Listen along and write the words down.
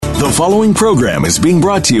The following program is being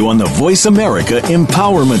brought to you on the Voice America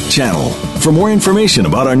Empowerment Channel. For more information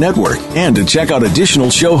about our network and to check out additional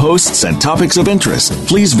show hosts and topics of interest,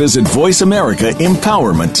 please visit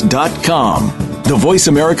voiceamericaempowerment.com. The Voice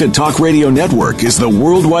America Talk Radio Network is the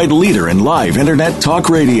worldwide leader in live Internet talk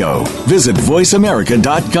radio. Visit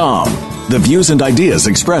voiceamerica.com. The views and ideas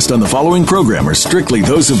expressed on the following program are strictly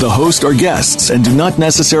those of the host or guests and do not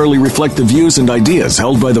necessarily reflect the views and ideas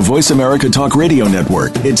held by the Voice America Talk Radio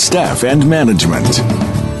Network, its staff, and management.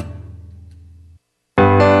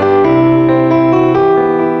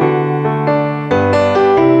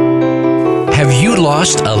 Have you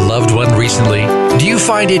lost a loved one recently? Do you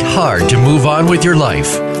find it hard to move on with your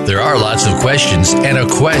life? There are lots of questions and a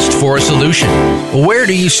quest for a solution. Where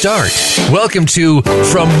do you start? Welcome to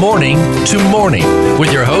From Morning to Morning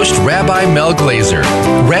with your host, Rabbi Mel Glazer.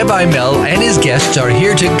 Rabbi Mel and his guests are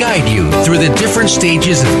here to guide you through the different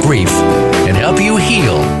stages of grief and help you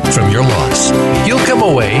heal from your loss. You'll come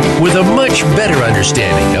away with a much better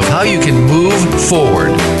understanding of how you can move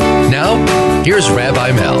forward. Now, here's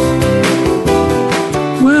Rabbi Mel.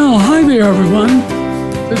 Well, hi there, everyone.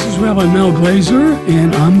 This is Rabbi Mel Glazer,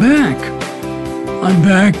 and I'm back. I'm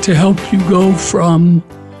back to help you go from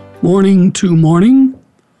morning to morning.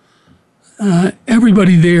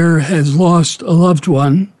 Everybody there has lost a loved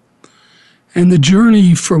one, and the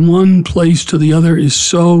journey from one place to the other is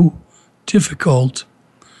so difficult,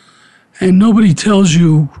 and nobody tells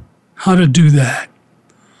you how to do that.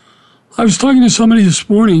 I was talking to somebody this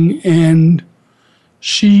morning, and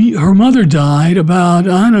her mother died about,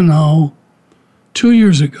 2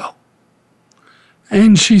 years ago.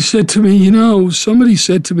 And she said to me, somebody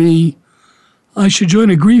said to me, I should join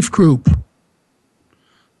a grief group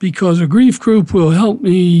because a grief group will help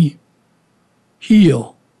me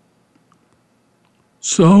heal.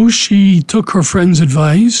 So she took her friend's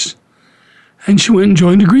advice and she went and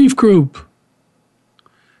joined a grief group.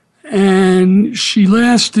 And she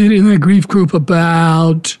lasted in that grief group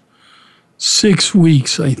about 6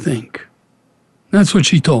 weeks, I think. That's what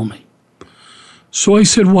she told me. So I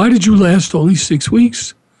said, why did you last only 6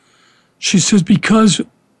 weeks? She says, because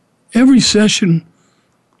every session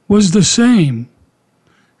was the same.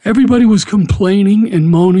 Everybody was complaining and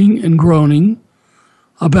moaning and groaning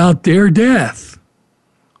about their death,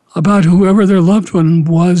 about whoever their loved one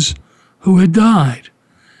was who had died.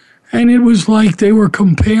 And it was like they were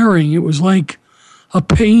comparing. It was like a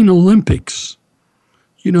pain Olympics,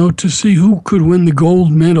 to see who could win the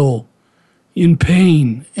gold medal in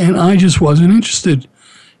pain, and I just wasn't interested.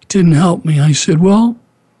 It didn't help me. I said, well,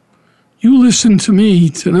 you listen to me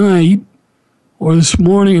tonight or this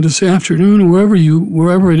morning or this afternoon, wherever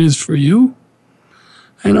it is for you,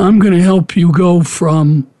 and I'm going to help you go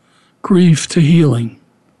from grief to healing.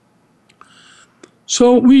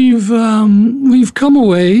 So we've come a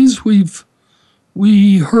ways. We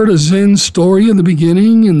heard a Zen story in the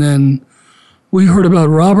beginning, and then we heard about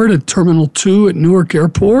Robert at Terminal 2 at Newark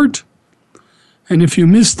Airport. And if you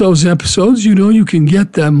missed those episodes, you can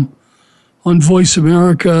get them on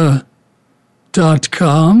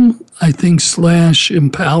voiceamerica.com, I think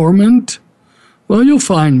 /empowerment. Well, you'll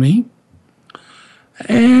find me.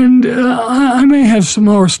 And I may have some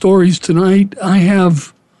more stories tonight. I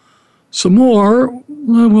have some more.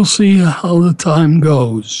 We'll see how the time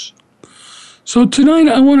goes. So tonight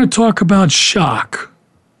I want to talk about shock.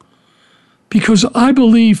 Because I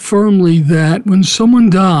believe firmly that when someone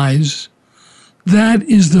dies, that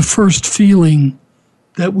is the first feeling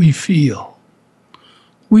that we feel.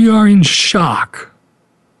 We are in shock.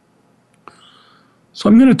 So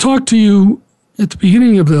I'm going to talk to you at the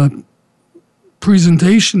beginning of the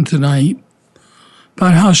presentation tonight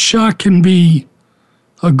about how shock can be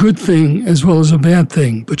a good thing as well as a bad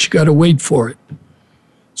thing, but you got to wait for it.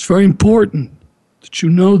 It's very important that you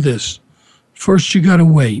know this. First, you got to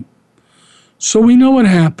wait. So we know what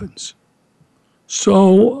happens.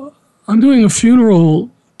 So I'm doing a funeral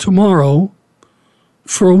tomorrow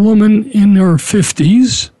for a woman in her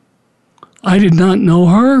 50s. I did not know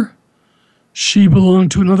her. She belonged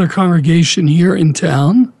to another congregation here in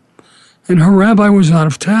town, and her rabbi was out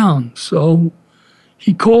of town. So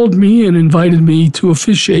he called me and invited me to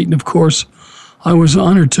officiate, and of course, I was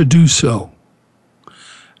honored to do so.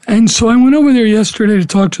 And so I went over there yesterday to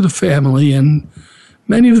talk to the family, and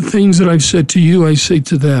many of the things that I've said to you, I say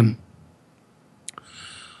to them.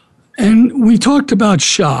 And we talked about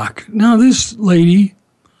shock. Now, this lady,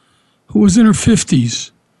 who was in her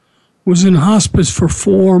 50s, was in hospice for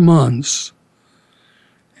 4 months.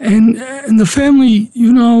 And the family,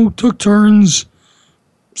 took turns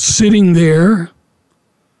sitting there.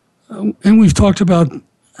 And we've talked about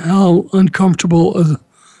how uncomfortable a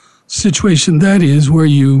situation that is, where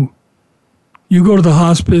you you go to the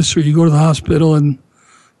hospice or you go to the hospital and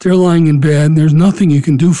they're lying in bed and there's nothing you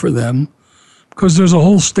can do for them because there's a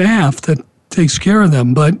whole staff that takes care of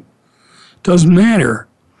them, but it doesn't matter.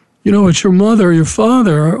 You know, it's your mother or your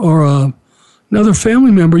father or another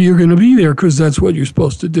family member, you're going to be there because that's what you're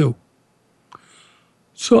supposed to do.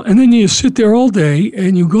 So, and then you sit there all day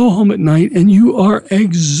and you go home at night and you are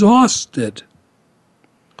exhausted.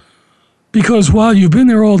 Because while you've been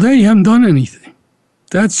there all day, you haven't done anything.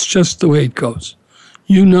 That's just the way it goes.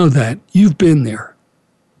 You know that. You've been there.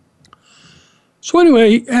 So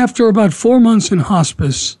anyway, after about 4 months in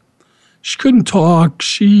hospice, she couldn't talk.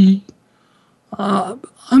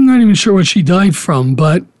 I'm not even sure what she died from,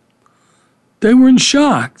 but they were in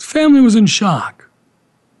shock. The family was in shock.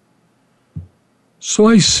 So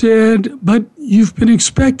I said, but you've been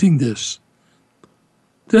expecting this.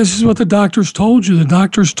 This is what the doctors told you. The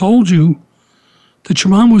doctors told you that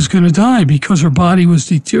your mom was going to die because her body was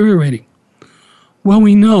deteriorating. Well,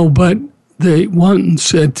 we know, but the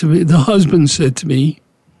husband said to me,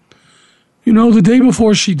 you know, the day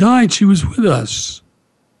before she died, she was with us.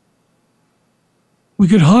 We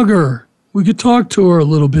could hug her. We could talk to her a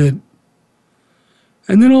little bit.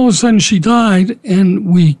 And then all of a sudden she died, and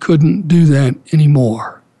we couldn't do that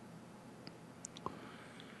anymore.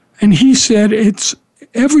 And he said it's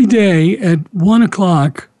every day at 1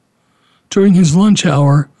 o'clock during his lunch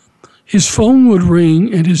hour, his phone would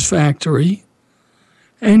ring at his factory,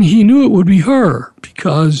 and he knew it would be her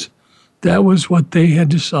because that was what they had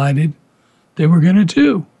decided they were going to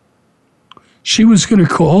do. She was going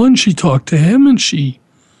to call, and she talked to him, and she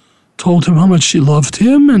told him how much she loved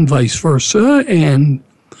him and vice versa, and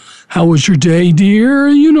how was your day, dear?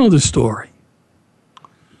 You know the story.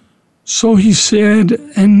 So he said,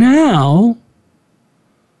 and now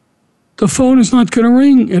the phone is not going to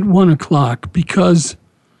ring at 1 o'clock because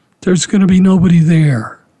there's going to be nobody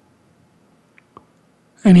there.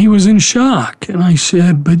 And he was in shock. And I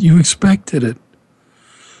said, but you expected it.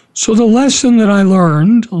 So the lesson that I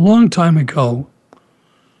learned a long time ago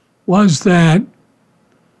was that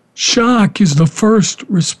shock is the first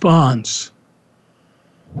response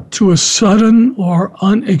to a sudden or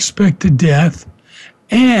unexpected death,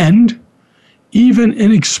 and even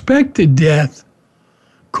an expected death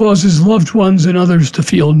causes loved ones and others to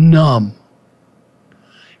feel numb.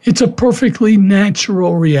 It's a perfectly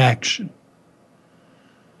natural reaction.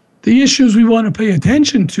 The issues we want to pay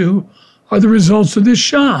attention to are the results of this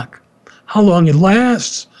shock, how long it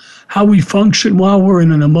lasts, how we function while we're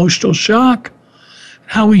in an emotional shock,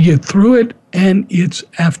 how we get through it, and its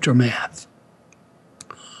aftermath.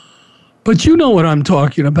 But you know what I'm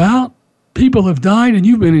talking about. People have died and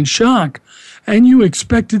you've been in shock and you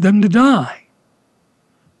expected them to die.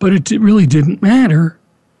 But it really didn't matter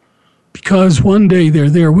because one day they're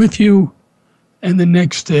there with you and the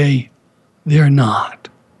next day they're not.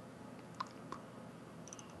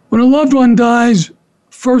 When a loved one dies,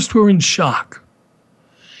 first we're in shock.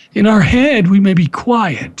 In our head, we may be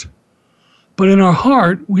quiet, but in our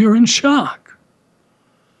heart, we are in shock.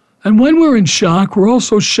 And when we're in shock, we're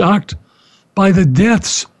also shocked by the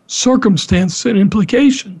death's circumstances and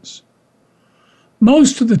implications.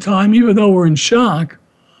 Most of the time, even though we're in shock,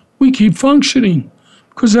 we keep functioning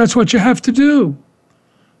because that's what you have to do.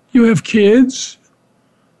 You have kids,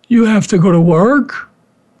 you have to go to work,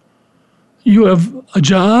 you have a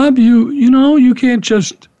job, you can't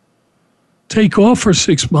just take off for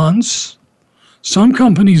 6 months. Some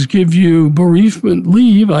companies give you bereavement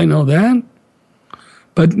leave, I know that,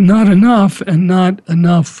 but not enough and not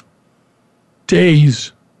enough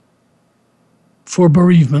days for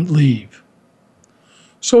bereavement leave.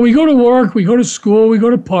 So we go to work, we go to school, we go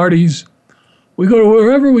to parties, we go to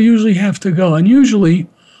wherever we usually have to go. And usually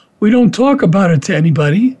we don't talk about it to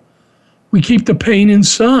anybody. We keep the pain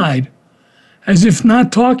inside as if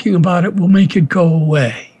not talking about it will make it go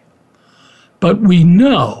away. But we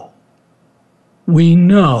know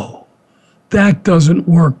that doesn't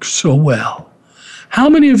work so well. How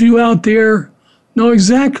many of you out there know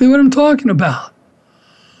exactly what I'm talking about?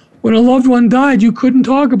 When a loved one died, you couldn't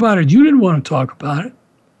talk about it. You didn't want to talk about it.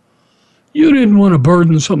 You didn't want to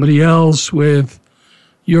burden somebody else with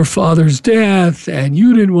your father's death, and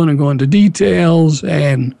you didn't want to go into details,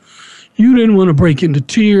 and you didn't want to break into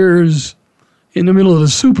tears in the middle of the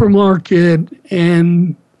supermarket,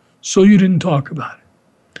 and so you didn't talk about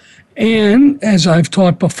it. And as I've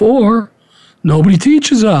taught before, nobody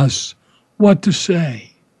teaches us what to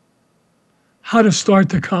say, how to start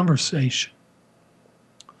the conversation.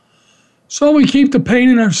 So we keep the pain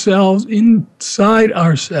in ourselves, inside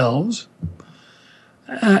ourselves,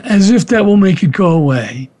 as if that will make it go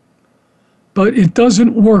away. But it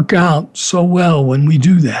doesn't work out so well when we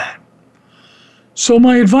do that. So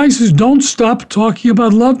my advice is don't stop talking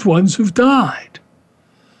about loved ones who've died.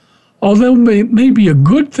 Although it may be a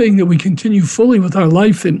good thing that we continue fully with our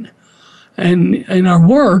life and our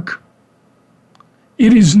work,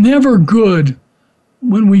 it is never good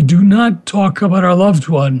when we do not talk about our loved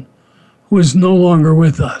one who is no longer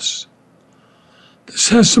with us. This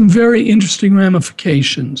has some very interesting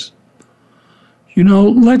ramifications. You know,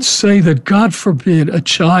 let's say that, God forbid, a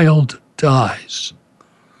child dies.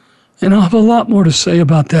 And I'll have a lot more to say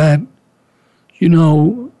about that, you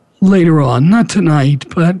know, later on. Not tonight,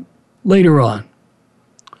 but later on.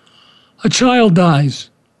 A child dies.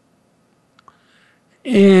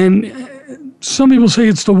 And some people say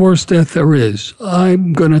it's the worst death there is.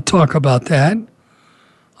 I'm going to talk about that.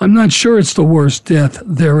 I'm not sure it's the worst death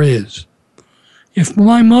there is. If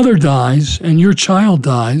my mother dies and your child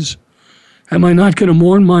dies, am I not going to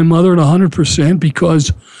mourn my mother at 100%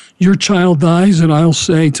 because your child dies? And I'll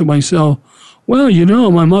say to myself, well, you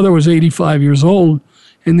know, my mother was 85 years old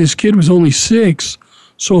and this kid was only 6.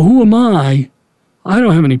 So who am I? I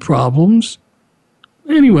don't have any problems.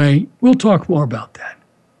 Anyway, we'll talk more about that.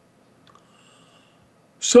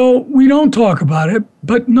 So we don't talk about it,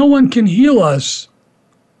 but no one can heal us,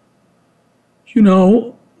 you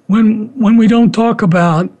know, when we don't talk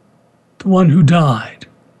about the one who died.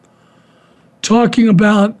 Talking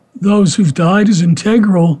about those who've died is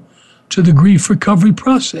integral to the grief recovery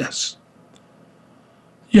process.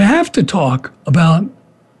 You have to talk about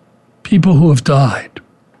people who have died.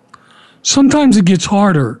 Sometimes it gets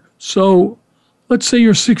harder. So let's say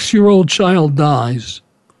your 6-year-old child dies,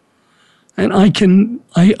 and I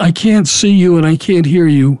can't see you and I can't hear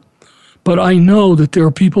you, but I know that there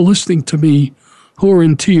are people listening to me who are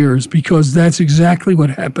in tears because that's exactly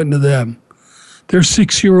what happened to them. Their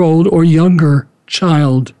 6-year-old or younger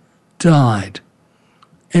child died,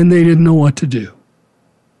 and they didn't know what to do.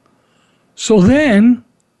 So then,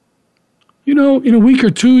 you know, in a week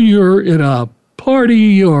or two, you're at a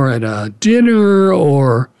party or at a dinner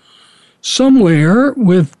or somewhere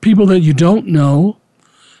with people that you don't know,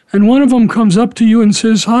 and one of them comes up to you and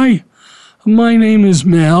says, "Hi, my name is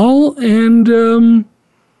Mel, and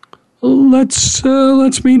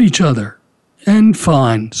let's meet each other." And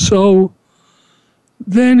fine. So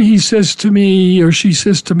then he says to me, or she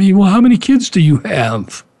says to me, "Well, how many kids do you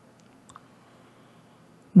have?"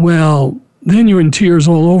 Well, then you're in tears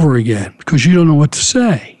all over again because you don't know what to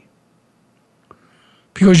say.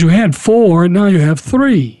 Because you had 4 and now you have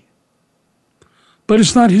 3. But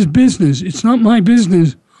it's not his business. It's not my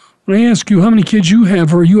business when I ask you how many kids you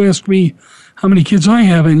have or you ask me how many kids I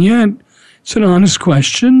have. And yet it's an honest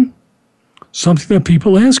question, something that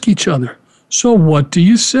people ask each other. So what do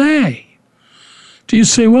you say? Do you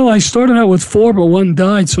say, well, I started out with 4, but 1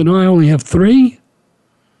 died, so now I only have 3?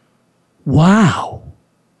 Wow.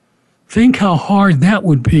 Think how hard that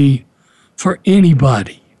would be for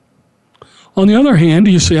anybody. On the other hand,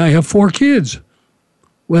 do you say, I have 4 kids?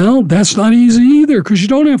 Well, that's not easy either, because you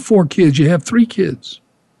don't have 4 kids, you have 3 kids.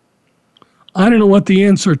 I don't know what the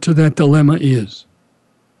answer to that dilemma is.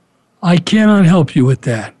 I cannot help you with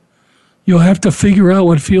that. You'll have to figure out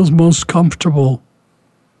what feels most comfortable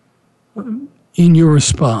in your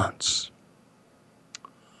response.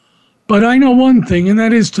 But I know one thing, and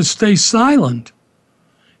that is to stay silent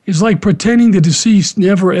is like pretending the deceased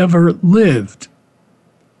never ever lived,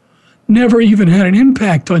 never even had an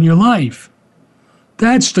impact on your life.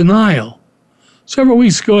 That's denial. Several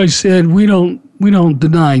weeks ago I said we don't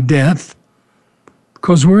deny death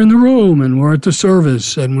because we're in the room and we're at the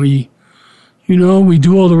service and we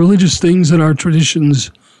do all the religious things that our traditions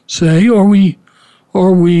say, or we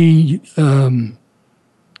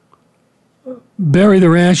bury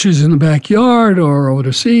their ashes in the backyard or over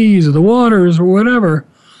the seas or the waters or whatever.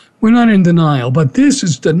 We're not in denial, but this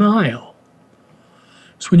is denial.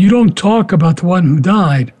 So when you don't talk about the one who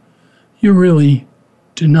died, you're really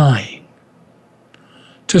denying.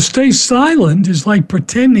 To stay silent is like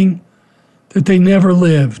pretending that they never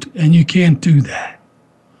lived, and you can't do that.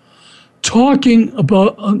 Talking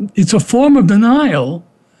about, it's a form of denial,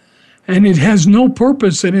 and it has no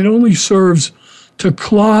purpose, and it only serves to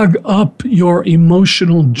clog up your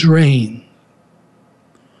emotional drain.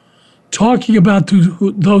 Talking about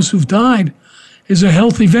those who've died is a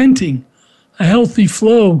healthy venting, a healthy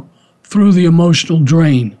flow through the emotional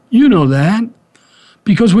drain. You know that,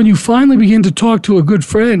 because when you finally begin to talk to a good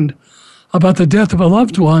friend about the death of a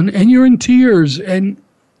loved one, and you're in tears, and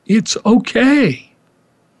it's okay.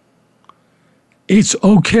 It's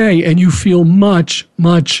okay, and you feel much,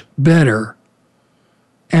 much better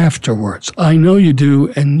afterwards. I know you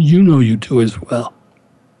do, and you know you do as well.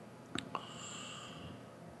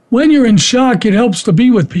 When you're in shock, it helps to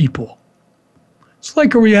be with people. It's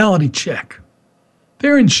like a reality check.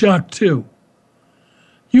 They're in shock too.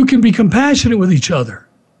 You can be compassionate with each other.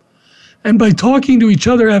 And by talking to each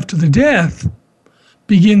other after the death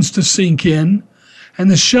begins to sink in,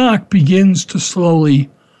 and the shock begins to slowly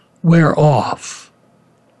wear off.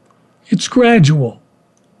 It's gradual,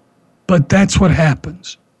 but that's what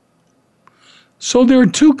happens. So there are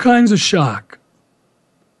two kinds of shock.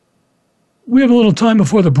 We have a little time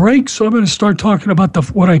before the break, so I'm going to start talking about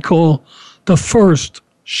what I call the first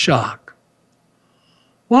shock.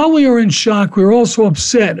 While we are in shock, we're also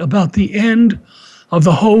upset about the end of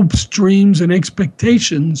the hopes, dreams, and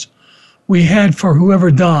expectations we had for whoever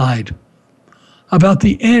died, about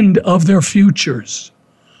the end of their futures.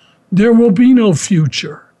 There will be no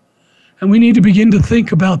future, and we need to begin to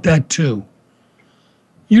think about that too.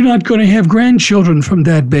 You're not going to have grandchildren from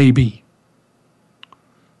that baby.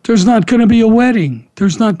 There's not going to be a wedding.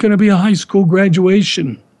 There's not going to be a high school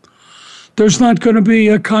graduation. There's not going to be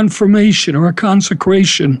a confirmation or a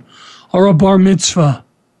consecration or a bar mitzvah.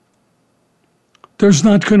 There's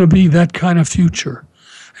not going to be that kind of future.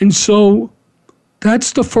 And so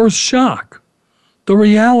that's the first shock. The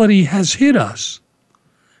reality has hit us,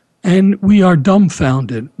 and we are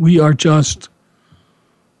dumbfounded. We are just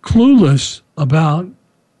clueless about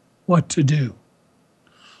what to do.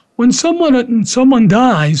 When someone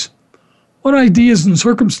dies, what ideas and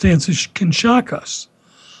circumstances can shock us?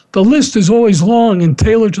 The list is always long and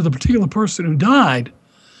tailored to the particular person who died,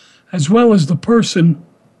 as well as the person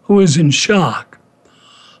who is in shock.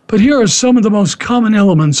 But here are some of the most common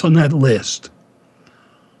elements on that list.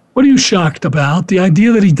 What are you shocked about? The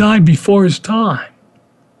idea that he died before his time.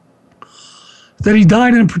 That he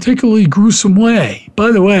died in a particularly gruesome way.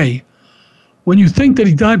 By the way, when you think that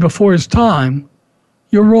he died before his time,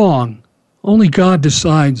 you're wrong. Only God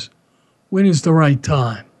decides when is the right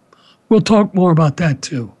time. We'll talk more about that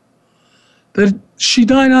too. That she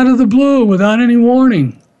died out of the blue without any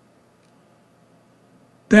warning.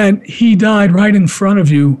 That he died right in front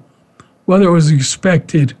of you, whether it was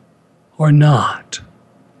expected or not.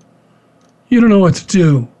 You don't know what to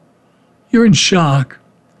do. You're in shock.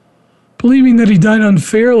 Believing that he died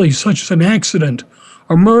unfairly, such as an accident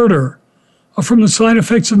or murder, or from the side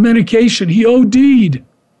effects of medication. He OD'd.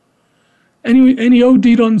 And he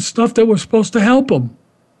OD'd on stuff that was supposed to help him.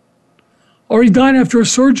 Or he died after a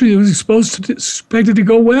surgery that was expected to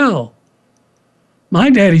go well. My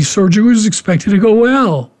daddy's surgery was expected to go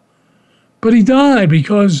well. But he died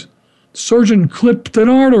because the surgeon clipped an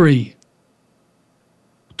artery.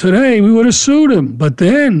 Today, we would have sued him. But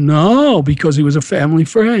then, no, because he was a family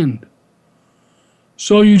friend.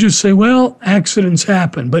 So you just say, well, accidents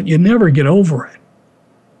happen, but you never get over it.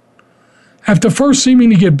 After first seeming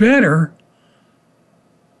to get better,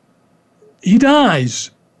 he dies,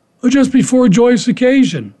 or just before a joyous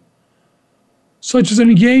occasion, such as an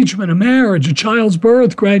engagement, a marriage, a child's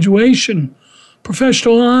birth, graduation,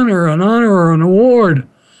 professional honor, an honor or an award,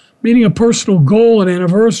 meeting a personal goal, an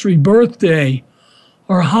anniversary, birthday,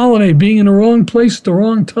 or a holiday, being in the wrong place at the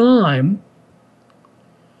wrong time,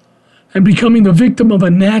 and becoming the victim of a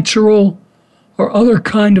natural or other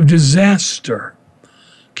kind of disaster.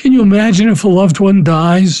 Can you imagine if a loved one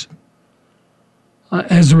dies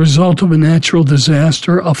as a result of a natural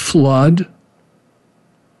disaster, a flood?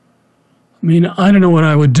 I mean, I don't know what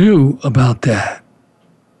I would do about that.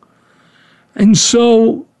 And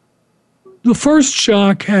so the first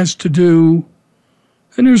shock has to do,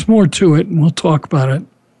 and there's more to it, and we'll talk about it.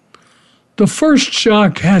 The first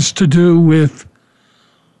shock has to do with,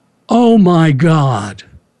 oh my God,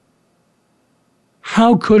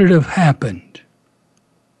 how could it have happened?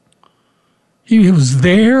 He was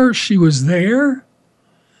there, she was there,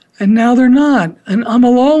 and now they're not. And I'm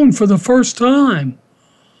alone for the first time.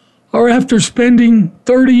 Or after spending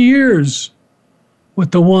 30 years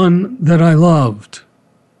with the one that I loved.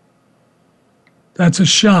 That's a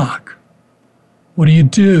shock. What do you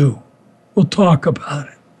do? We'll talk about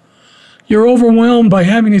it. You're overwhelmed by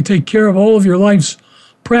having to take care of all of your life's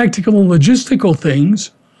practical and logistical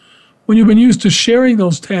things when you've been used to sharing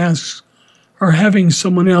those tasks or having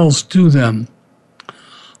someone else do them.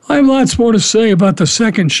 I have lots more to say about the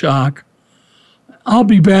second shock. I'll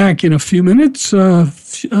be back in a few minutes,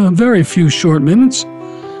 very few short minutes,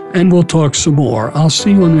 and we'll talk some more. I'll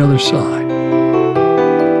see you on the other side.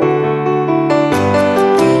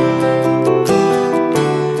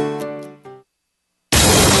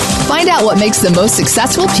 Find out what makes the most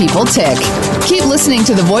successful people tick. Keep listening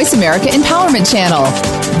to the Voice America Empowerment Channel.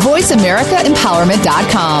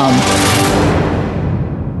 VoiceAmericaEmpowerment.com.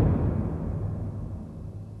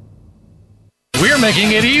 We're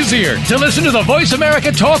making it easier to listen to the Voice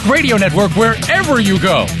America Talk Radio Network wherever you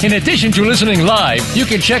go. In addition to listening live, you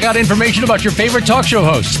can check out information about your favorite talk show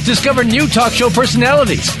hosts, discover new talk show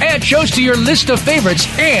personalities, add shows to your list of favorites,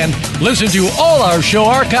 and listen to all our show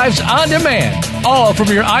archives on demand. All from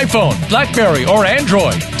your iPhone, BlackBerry, or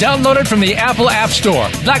Android. Download it from the Apple App Store,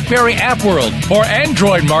 BlackBerry App World, or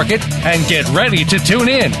Android Market, and get ready to tune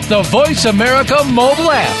in. The Voice America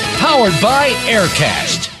mobile app, powered by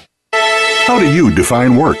Aircast. How do you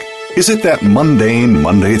define work? Is it that mundane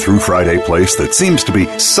Monday through Friday place that seems to be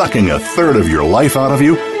sucking a third of your life out of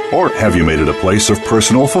you? Or have you made it a place of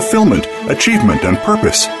personal fulfillment, achievement, and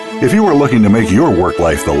purpose? If you are looking to make your work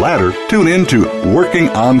life the latter, tune in to Working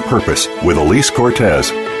on Purpose with Elise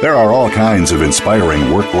Cortez. There are all kinds of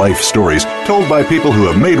inspiring work-life stories told by people who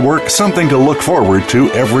have made work something to look forward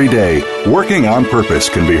to every day. Working on Purpose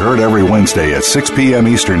can be heard every Wednesday at 6 p.m.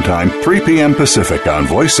 Eastern Time, 3 p.m. Pacific on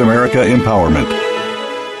Voice America Empowerment.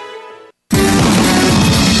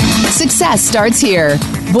 Success starts here.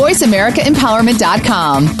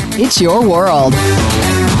 VoiceAmericaEmpowerment.com. It's your world.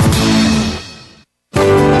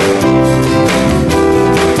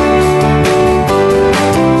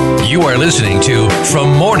 You are listening to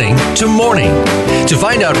From Morning to Morning. To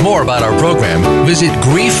find out more about our program, visit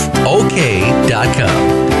griefok.com.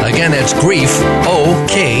 Again, that's griefok.com.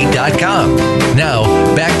 Now,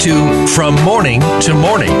 back to From Morning to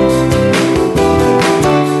Morning.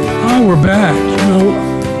 Oh, we're back.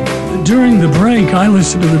 During the break, I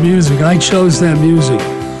listened to the music. I chose that music.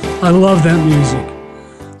 I love that music.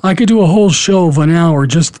 I could do a whole show of an hour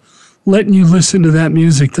just letting you listen to that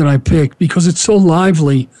music that I picked because it's so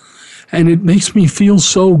lively. And it makes me feel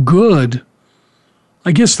so good.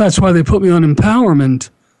 I guess that's why they put me on empowerment,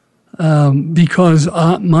 because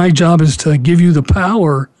my job is to give you the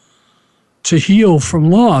power to heal from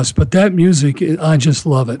loss. But that music, I just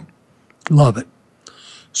love it. Love it.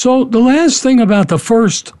 So the last thing about the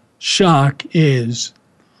first shock is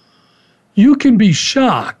you can be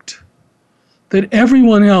shocked that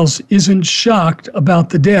everyone else isn't shocked about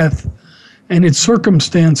the death and its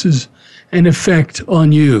circumstances and effect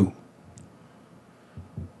on you.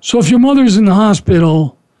 So if your mother's in the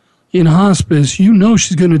hospital, in hospice, you know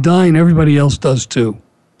she's going to die and everybody else does too.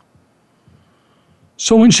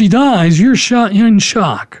 So when she dies, you're in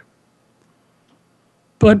shock.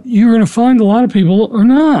 But you're going to find a lot of people are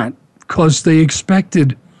not because they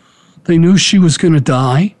knew she was going to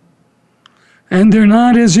die. And they're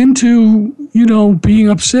not as into, being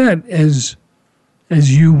upset as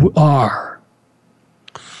you are.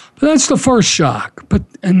 But that's the first shock.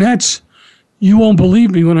 You won't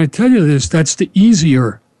believe me when I tell you this, that's the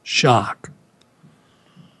easier shock.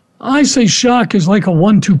 I say shock is like a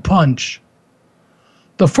 1-2 punch.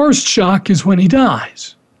 The first shock is when he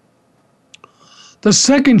dies. The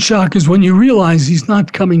second shock is when you realize he's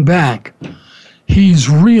not coming back. He's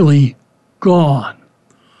really gone.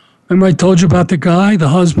 Remember I told you about the guy, the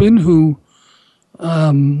husband, whose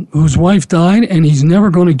wife died, and he's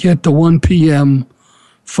never going to get the 1 p.m.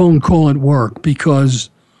 phone call at work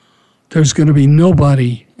because there's going to be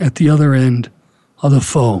nobody at the other end of the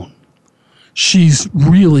phone. She's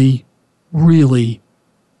really, really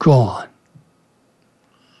gone.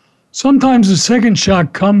 Sometimes the second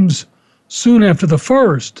shock comes soon after the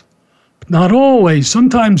first, but not always.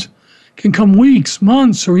 Sometimes it can come weeks,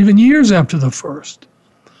 months, or even years after the first,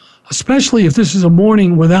 especially if this is a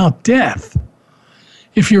mourning without death.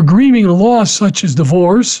 If you're grieving a loss such as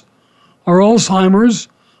divorce or Alzheimer's,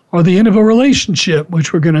 or the end of a relationship,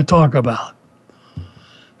 which we're going to talk about.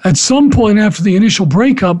 At some point after the initial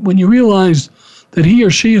breakup, when you realize that he or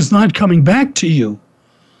she is not coming back to you,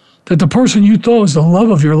 that the person you thought was the love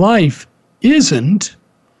of your life isn't,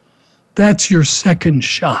 that's your second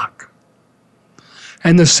shock.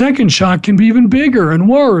 And the second shock can be even bigger and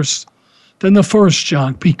worse than the first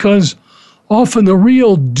shock because often the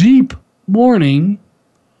real deep mourning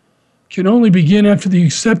can only begin after the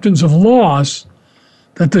acceptance of loss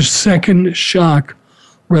that the second shock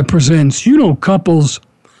represents. Couples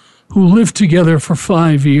who live together for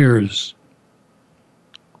 5 years.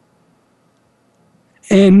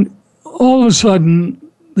 And all of a sudden,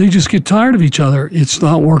 they just get tired of each other. It's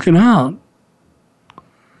not working out.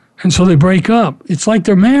 And so they break up. It's like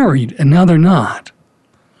they're married, and now they're not.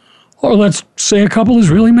 Or let's say a couple is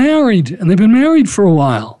really married, and they've been married for a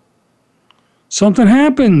while. Something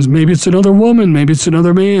happens. Maybe it's another woman. Maybe it's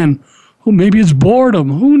another man. Maybe it's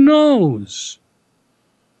boredom. Who knows?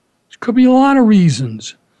 There could be a lot of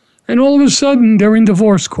reasons. And all of a sudden, they're in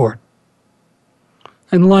divorce court.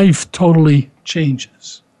 And life totally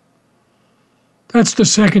changes. That's the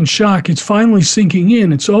second shock. It's finally sinking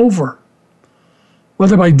in. It's over.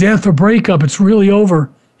 whether by death or breakup, it's really over.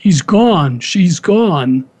 He's gone, she's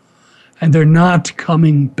gone, and they're not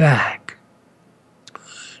coming back.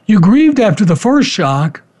 You grieved after the first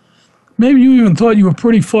shock. Maybe you even thought you were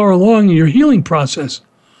pretty far along in your healing process.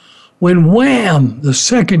 When wham, the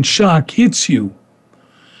second shock hits you,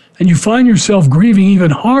 and you find yourself grieving even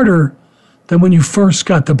harder than when you first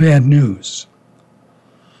got the bad news.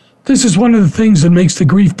 This is one of the things that makes the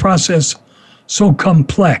grief process so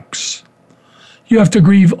complex. You have to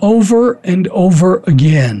grieve over and over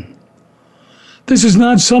again. This is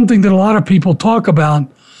not something that a lot of people talk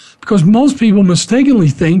about because most people mistakenly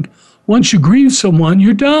think once you grieve someone,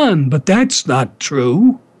 you're done, but that's not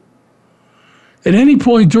true. At any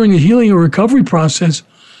point during the healing or recovery process,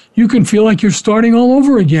 you can feel like you're starting all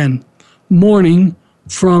over again, mourning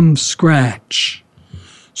from scratch.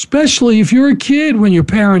 Especially if you're a kid when your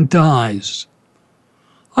parent dies.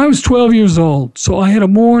 I was 12 years old, so I had to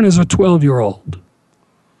mourn as a 12-year-old.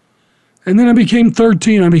 And then I became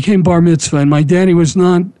 13, I became bar mitzvah, and my daddy was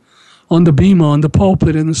not on the bima, on the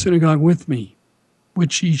pulpit in the synagogue with me,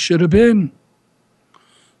 which he should have been.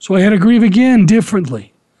 So I had to grieve again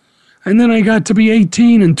differently. And then I got to be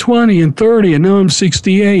 18 and 20 and 30, and now I'm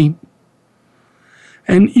 68.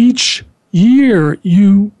 And each year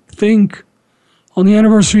you think on the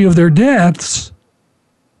anniversary of their deaths,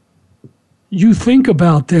 you think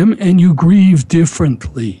about them and you grieve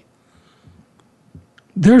differently.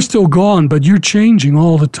 They're still gone, but you're changing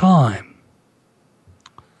all the time.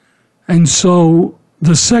 And so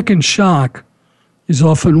the second shock is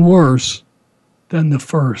often worse than the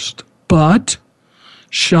first. But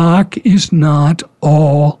shock is not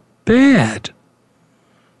all bad.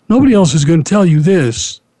 Nobody else is going to tell you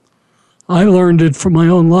this. I learned it from my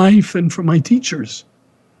own life and from my teachers.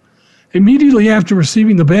 Immediately after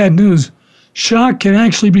receiving the bad news, shock can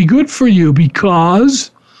actually be good for you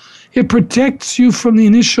because it protects you from the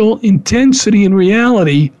initial intensity and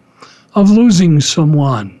reality of losing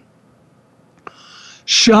someone.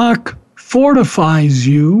 Shock fortifies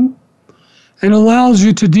you and allows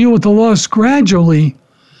you to deal with the loss gradually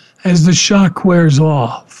as the shock wears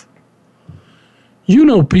off. You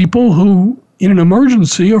know people who, in an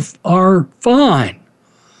emergency, are fine.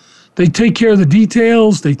 They take care of the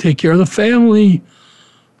details, they take care of the family,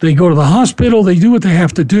 they go to the hospital, they do what they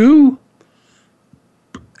have to do,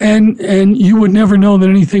 and you would never know that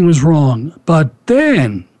anything was wrong. But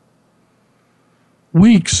then,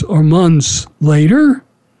 weeks or months later,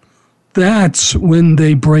 that's when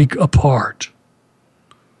they break apart.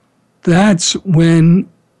 That's when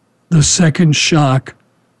the second shock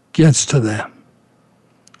gets to them.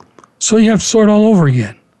 So you have to start all over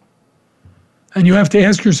again. And you have to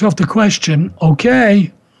ask yourself the question,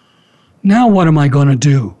 okay, now what am I going to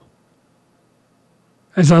do?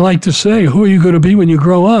 As I like to say, who are you going to be when you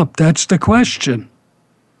grow up? That's the question.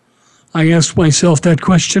 I ask myself that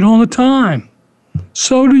question all the time.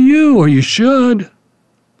 So do you, or you should.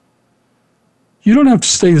 You don't have to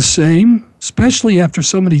stay the same, especially after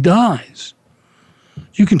somebody dies.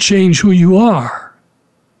 You can change who you are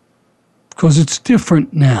because it's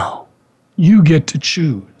different now. You get to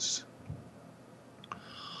choose.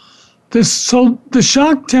 So the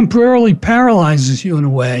shock temporarily paralyzes you in a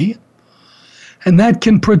way, and that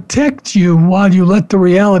can protect you while you let the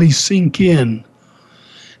reality sink in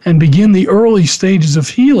and begin the early stages of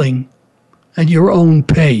healing at your own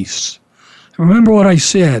pace. Remember what I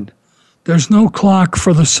said. There's no clock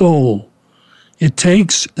for the soul. It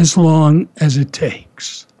takes as long as it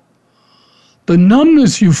takes. The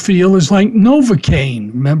numbness you feel is like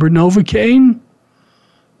Novocaine. Remember Novocaine?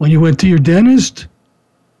 When you went to your dentist?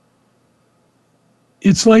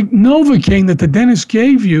 It's like Novocaine that the dentist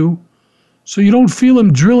gave you so you don't feel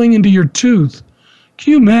him drilling into your tooth.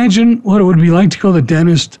 Can you imagine what it would be like to go to the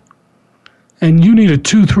dentist and you need a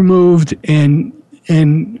tooth removed and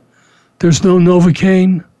there's no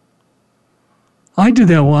Novocaine? I did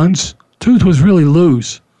that once. Tooth was really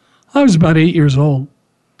loose. I was about 8 years old.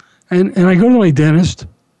 And I go to my dentist,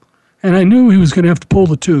 and I knew he was going to have to pull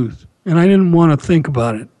the tooth, and I didn't want to think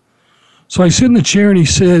about it. So I sit in the chair, and he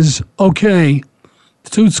says, okay, the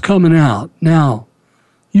tooth's coming out. Now,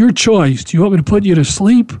 your choice. Do you want me to put you to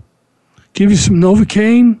sleep, give you some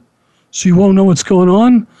Novocaine so you won't know what's going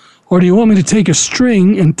on, or do you want me to take a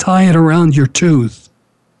string and tie it around your tooth?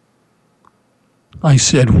 I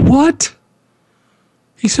said, what?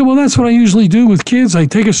 He said, well, that's what I usually do with kids. I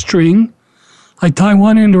take a string, I tie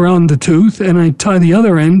one end around the tooth, and I tie the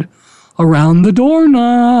other end around the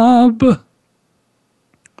doorknob.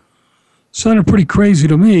 Sounded pretty crazy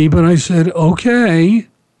to me, but I said, okay.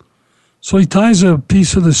 So he ties a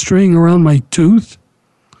piece of the string around my tooth.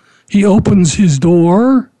 He opens his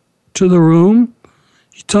door to the room.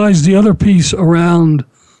 He ties the other piece around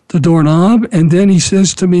the doorknob, and then he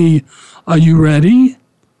says to me, "Are you ready?"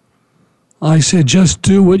 I said, "Just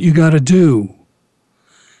do what you got to do."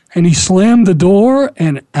 And he slammed the door,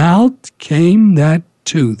 and out came that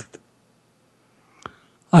tooth.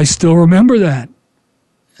 I still remember that.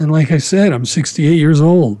 And like I said, I'm 68 years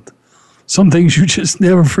old. Some things you just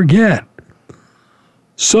never forget.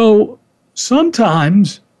 So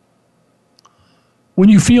sometimes when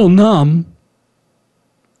you feel numb,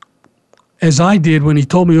 as I did when he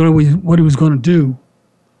told me what he was going to do,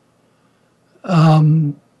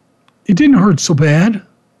 it didn't hurt so bad.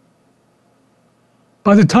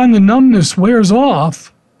 By the time the numbness wears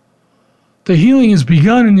off, the healing has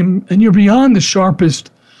begun and you're beyond the sharpest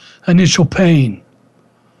initial pain.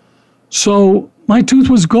 So my tooth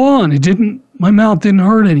was gone. My mouth didn't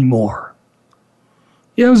hurt anymore.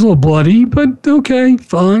 Yeah, it was a little bloody, but okay,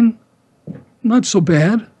 fine. Not so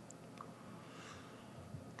bad.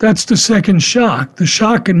 That's the second shock. The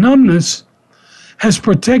shock and numbness has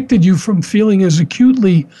protected you from feeling as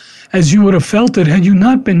acutely as you would have felt it had you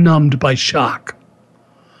not been numbed by shock.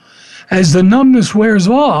 As the numbness wears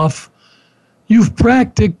off, you've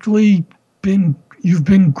been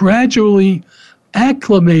gradually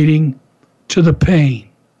acclimating to the pain.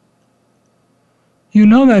 You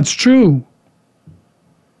know that's true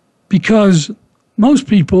because most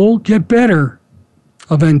people get better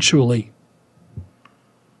eventually.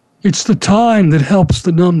 It's the time that helps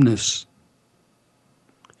the numbness.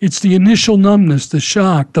 It's the initial numbness, the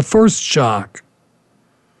shock, the first shock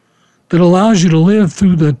that allows you to live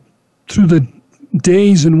through the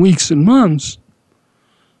days and weeks and months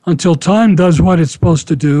until time does what it's supposed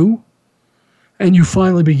to do and you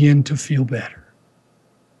finally begin to feel better.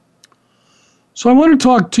 So I want to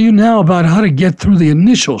talk to you now about how to get through the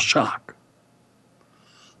initial shock.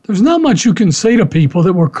 There's not much you can say to people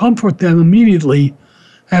that will comfort them immediately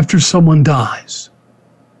after someone dies.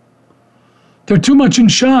 They're too much in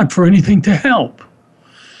shock for anything to help.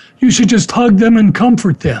 You should just hug them and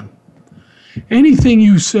comfort them. Anything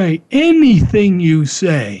you say,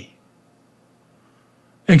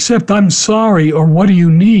 except "I'm sorry" or "what do you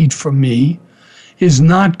need from me," is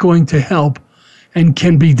not going to help and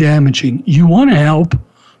can be damaging. You want to help,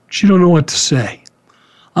 but you don't know what to say.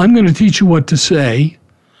 I'm going to teach you what to say,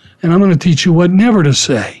 and I'm going to teach you what never to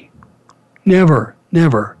say. Never,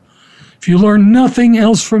 never. If you learn nothing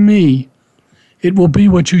else from me, it will be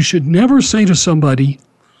what you should never say to somebody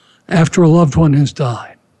after a loved one has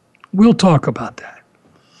died. We'll talk about that.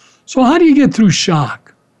 So how do you get through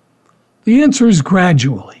shock? The answer is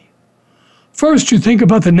gradually. First, you think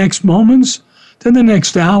about the next moments, then the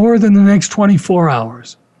next hour, then the next 24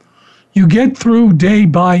 hours. You get through day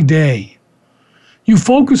by day. You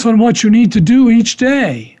focus on what you need to do each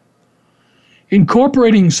day.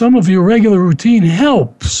 Incorporating some of your regular routine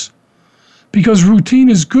helps because routine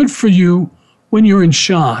is good for you when you're in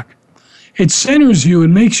shock. It centers you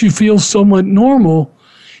and makes you feel somewhat normal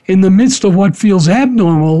in the midst of what feels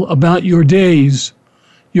abnormal about your days,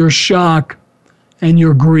 your shock, and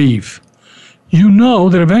your grief. You know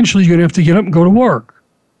that eventually you're going to have to get up and go to work.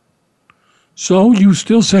 So you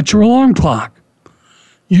still set your alarm clock.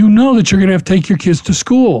 You know that you're going to have to take your kids to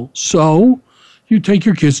school. So you take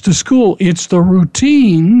your kids to school. It's the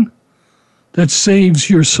routine that saves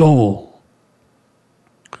your soul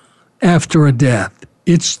after a death.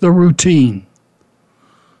 It's the routine.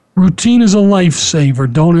 Routine is a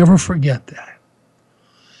lifesaver. Don't ever forget that.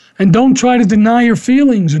 And don't try to deny your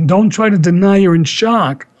feelings, and don't try to deny you're in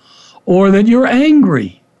shock or that you're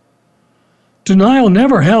angry. Denial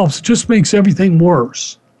never helps. It just makes everything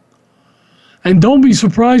worse. And don't be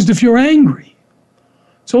surprised if you're angry.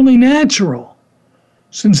 It's only natural,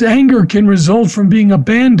 since anger can result from being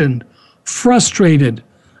abandoned, frustrated,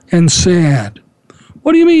 and sad.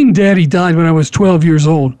 What do you mean Daddy died when I was 12 years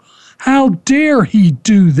old? How dare he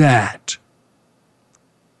do that?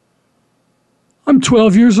 I'm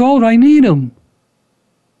 12 years old. I need him.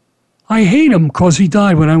 I hate him because he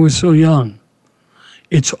died when I was so young.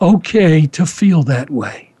 It's okay to feel that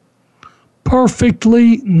way.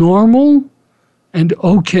 Perfectly normal and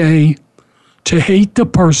okay to hate the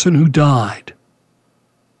person who died.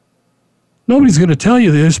 Nobody's going to tell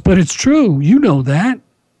you this, but it's true. You know that.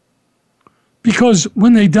 Because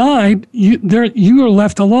when they died, you were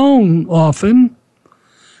left alone often.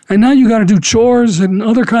 And now you got to do chores and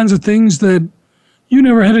other kinds of things that you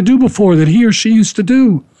never had to do before that he or she used to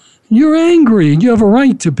do. You're angry, and you have a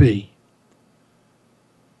right to be.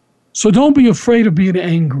 So don't be afraid of being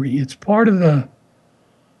angry. It's part of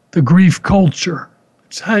the grief culture.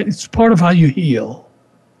 It's part of how you heal.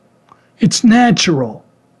 It's natural.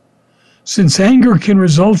 Since anger can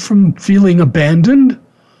result from feeling abandoned,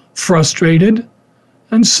 frustrated,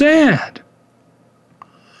 and sad.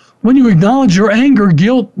 When you acknowledge your anger,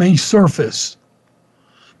 guilt may surface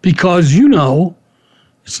because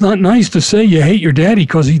it's not nice to say you hate your daddy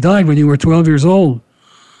because he died when you were 12 years old.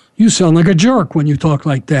 You sound like a jerk when you talk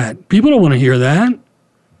like that. People don't want to hear that.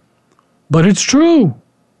 But it's true.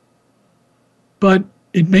 But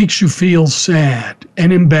it makes you feel sad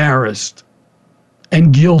and embarrassed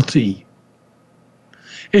and guilty.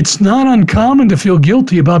 It's not uncommon to feel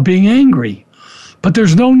guilty about being angry, but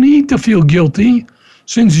there's no need to feel guilty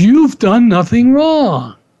since you've done nothing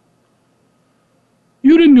wrong.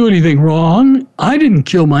 You didn't do anything wrong. I didn't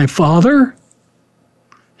kill my father.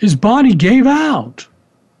 His body gave out.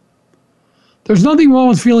 There's nothing wrong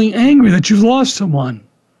with feeling angry that you've lost someone.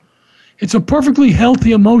 It's a perfectly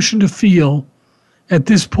healthy emotion to feel at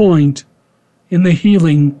this point in the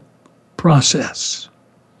healing process.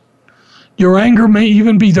 Your anger may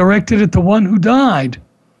even be directed at the one who died.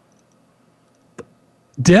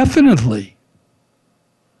 Definitely.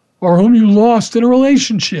 Or whom you lost in a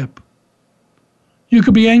relationship. You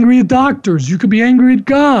could be angry at doctors. You could be angry at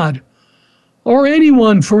God. Or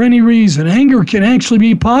anyone for any reason. Anger can actually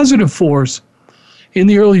be a positive force in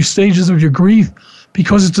the early stages of your grief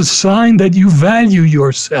because it's a sign that you value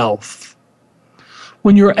yourself.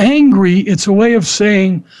 When you're angry, it's a way of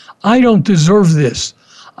saying, I don't deserve this.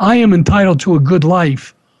 I am entitled to a good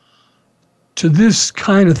life, to this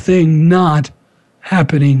kind of thing not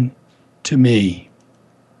happening to me.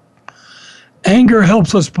 Anger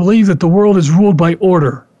helps us believe that the world is ruled by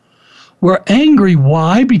order. We're angry.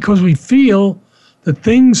 Why? Because we feel that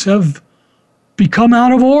things have become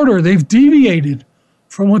out of order. They've deviated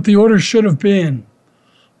from what the order should have been.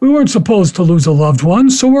 We weren't supposed to lose a loved one,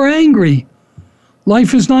 so we're angry.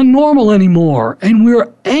 Life is not normal anymore, and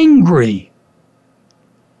we're angry.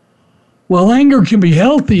 While anger can be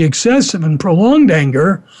healthy, excessive and prolonged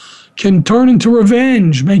anger can turn into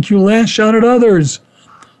revenge, make you lash out at others,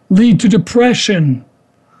 lead to depression,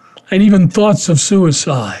 and even thoughts of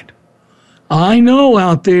suicide. I know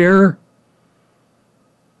out there,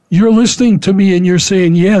 you're listening to me and you're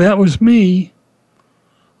saying, yeah, that was me.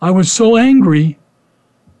 I was so angry,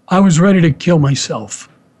 I was ready to kill myself.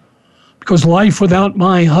 Because life without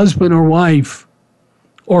my husband or wife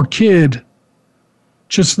or kid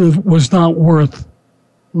just was not worth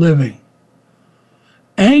living.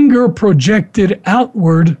 Anger projected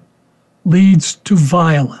outward leads to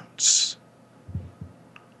violence.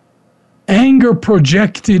 Anger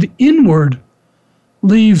projected inward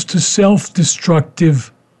leads to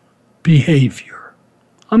self-destructive behavior.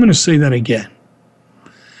 I'm going to say that again.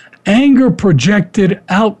 Anger projected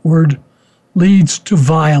outward leads to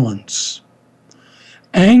violence.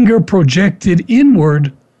 Anger projected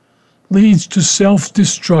inward leads to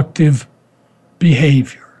self-destructive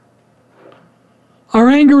behavior. Our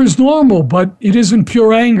anger is normal, but it isn't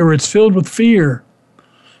pure anger. It's filled with fear.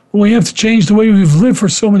 When we have to change the way we've lived for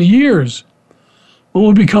so many years, when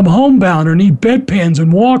we become homebound or need bedpans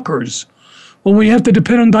and walkers, when we have to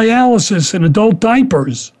depend on dialysis and adult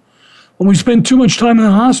diapers, when we spend too much time in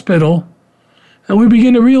the hospital, and we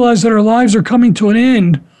begin to realize that our lives are coming to an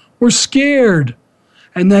end, we're scared.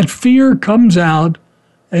 And that fear comes out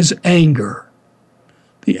as anger.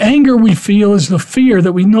 The anger we feel is the fear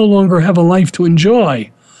that we no longer have a life to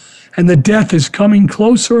enjoy, and the death is coming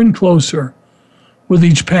closer and closer with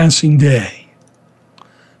each passing day.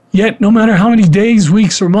 Yet, no matter how many days,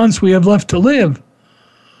 weeks, or months we have left to live,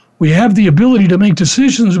 we have the ability to make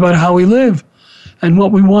decisions about how we live and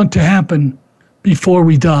what we want to happen before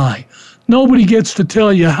we die. Nobody gets to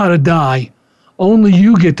tell you how to die. Only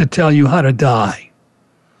you get to tell you how to die.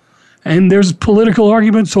 And there's political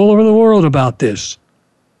arguments all over the world about this.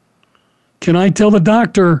 Can I tell the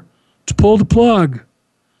doctor to pull the plug?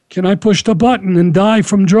 Can I push the button and die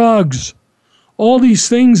from drugs? All these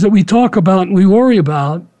things that we talk about and we worry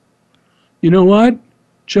about, you know what?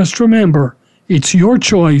 Just remember, it's your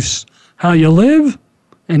choice how you live,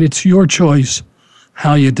 and it's your choice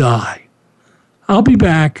how you die. I'll be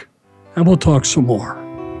back, and we'll talk some more.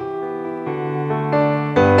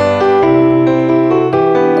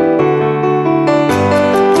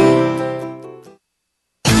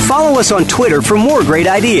 Follow us on Twitter for more great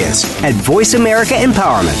ideas at Voice America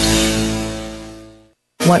Empowerment.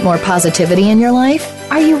 Want more positivity in your life?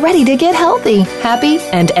 Are you ready to get healthy, happy,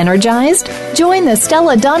 and energized? Join the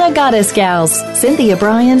Stella Donna Goddess Gals, Cynthia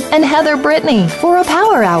Bryan and Heather Brittany, for a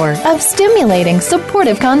power hour of stimulating,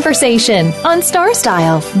 supportive conversation on Star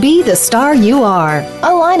Style. Be the star you are. A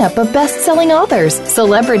lineup of best-selling authors,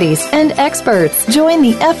 celebrities, and experts join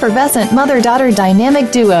the effervescent mother-daughter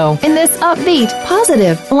dynamic duo in this upbeat,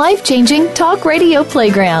 positive, life-changing talk radio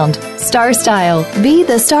playground. Star Style. Be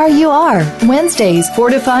the star you are. Wednesdays, 4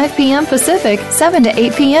 to 5 p.m. Pacific, 7 to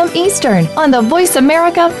 8 p.m. Eastern on the Voice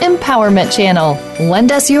America Empowerment Channel.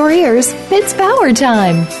 Lend us your ears. It's power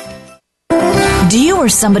time. Do you or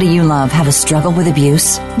somebody you love have a struggle with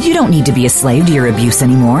abuse? You don't need to be a slave to your abuse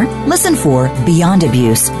anymore. Listen for Beyond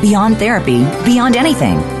Abuse, Beyond Therapy, Beyond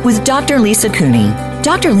Anything with Dr. Lisa Cooney.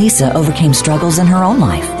 Dr. Lisa overcame struggles in her own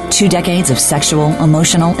life. 2 decades of sexual,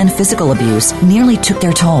 emotional, and physical abuse nearly took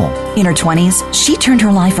their toll. In her 20s, she turned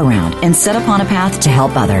her life around and set upon a path to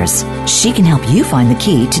help others. She can help you find the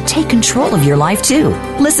key to take control of your life, too.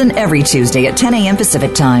 Listen every Tuesday at 10 a.m.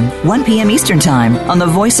 Pacific Time, 1 p.m. Eastern Time on the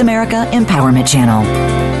Voice America Empowerment Channel.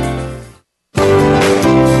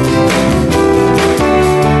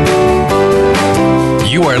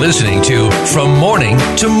 You are listening to From Morning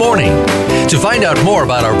to Morning. To find out more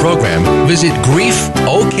about our program, visit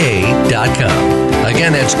griefok.com.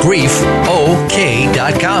 Again, that's griefok.com.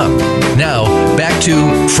 Now, back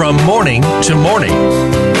to From Morning to Morning.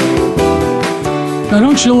 Now,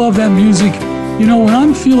 don't you love that music? You know, when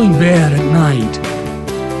I'm feeling bad at night,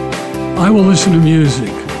 I will listen to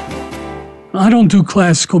music. I don't do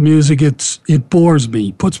classical music. It bores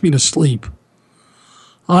me, puts me to sleep.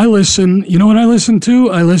 I listen, you know what I listen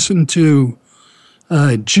to? I listen to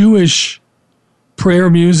Jewish prayer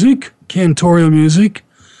music, cantorial music,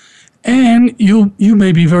 and you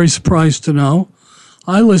may be very surprised to know,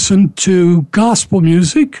 I listen to gospel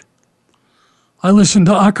music. I listen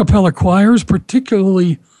to a cappella choirs,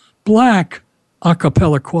 particularly black a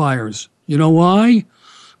cappella choirs. You know why?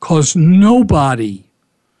 Because nobody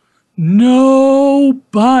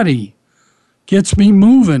gets me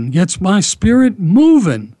moving, gets my spirit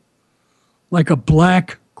moving like a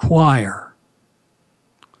black choir.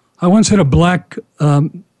 I once had a black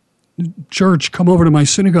church come over to my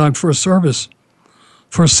synagogue for a service,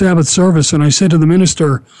 for a Sabbath service, and I said to the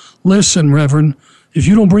minister, listen, Reverend, if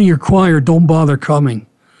you don't bring your choir, don't bother coming,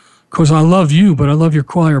 because I love you, but I love your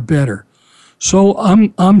choir better. So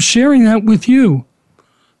I'm sharing that with you.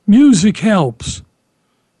 Music helps.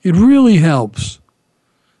 It really helps.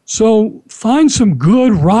 So find some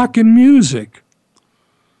good rockin' music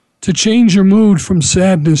to change your mood from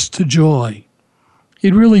sadness to joy.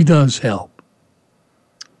 It really does help.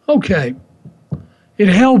 Okay. It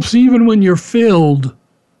helps even when you're filled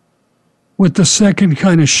with the second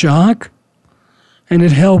kind of shock, and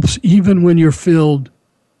it helps even when you're filled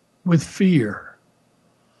with fear.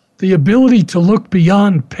 The ability to look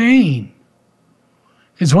beyond pain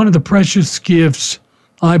is one of the precious gifts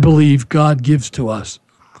I believe God gives to us.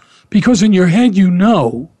 Because in your head, you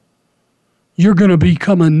know you're going to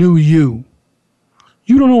become a new you.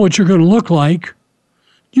 You don't know what you're going to look like.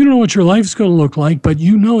 You don't know what your life's going to look like, but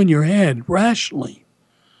you know in your head, rationally,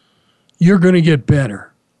 you're going to get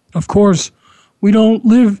better. Of course, we don't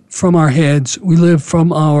live from our heads. We live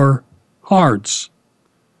from our hearts.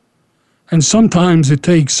 And sometimes it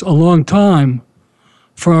takes a long time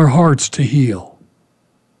for our hearts to heal.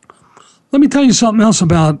 Let me tell you something else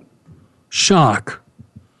about shock.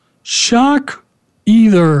 Shock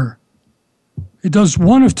either, it does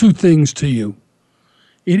one of two things to you.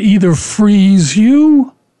 It either frees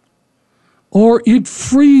you or it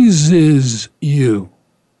freezes you.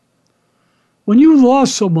 When you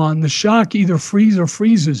lost someone, the shock either frees or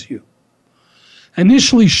freezes you.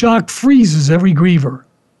 Initially, shock freezes every griever.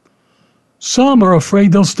 Some are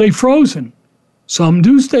afraid they'll stay frozen. Some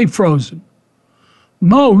do stay frozen.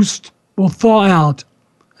 Most will thaw out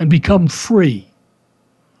and become free.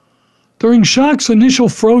 During shock's initial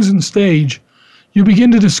frozen stage, you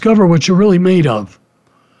begin to discover what you're really made of.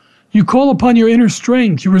 You call upon your inner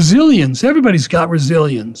strength, your resilience. Everybody's got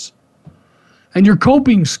resilience. And your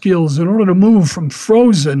coping skills in order to move from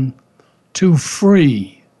frozen to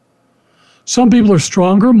free. Some people are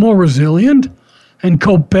stronger, more resilient, and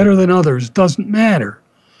cope better than others. Doesn't matter.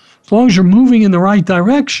 As long as you're moving in the right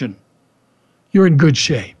direction, you're in good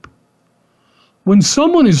shape. When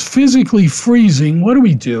someone is physically freezing, what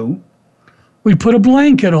do? We put a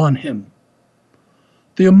blanket on him.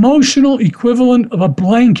 The emotional equivalent of a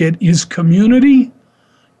blanket is community,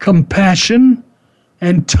 compassion,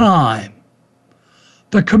 and time.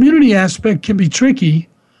 The community aspect can be tricky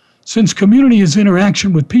since community is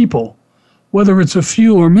interaction with people, whether it's a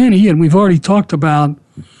few or many, and we've already talked about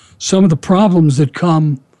some of the problems that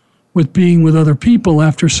come with being with other people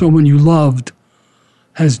after someone you loved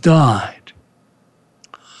has died.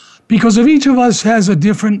 Because if each of us has a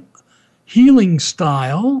different healing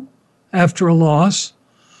style after a loss,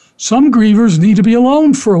 some grievers need to be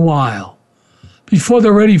alone for a while before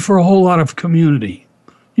they're ready for a whole lot of community.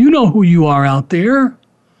 You know who you are out there.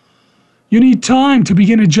 You need time to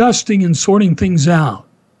begin adjusting and sorting things out.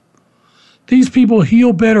 These people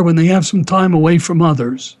heal better when they have some time away from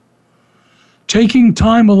others. Taking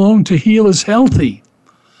time alone to heal is healthy,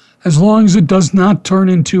 as long as it does not turn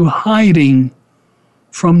into hiding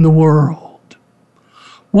from the world.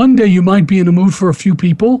 One day you might be in the mood for a few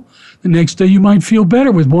people. The next day you might feel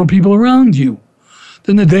better with more people around you.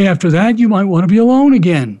 Then the day after that you might want to be alone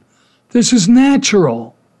again. This is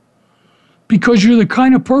natural, because you're the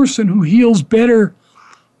kind of person who heals better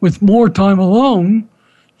with more time alone.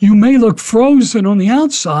 You may look frozen on the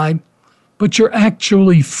outside, but you're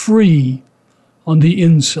actually free on the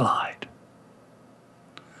inside.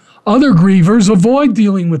 Other grievers avoid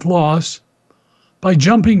dealing with loss by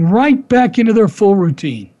jumping right back into their full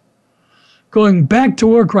routine, going back to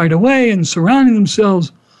work right away and surrounding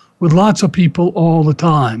themselves with lots of people all the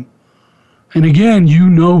time. And again, you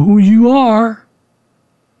know who you are.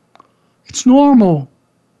 It's normal.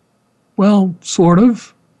 Well, sort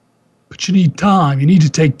of. But you need time. You need to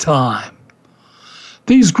take time.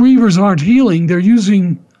 These grievers aren't healing. They're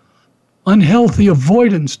using unhealthy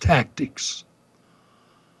avoidance tactics.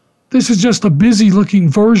 This is just a busy-looking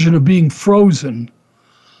version of being frozen.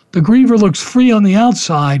 The griever looks free on the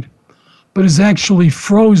outside, but is actually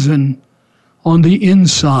frozen on the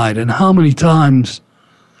inside. And how many times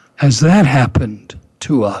has that happened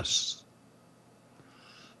to us?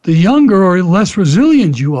 The younger or less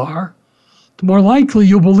resilient you are, the more likely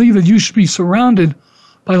you'll believe that you should be surrounded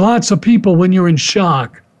by lots of people when you're in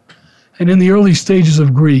shock and in the early stages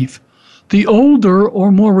of grief. The older or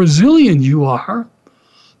more resilient you are,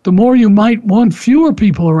 the more you might want fewer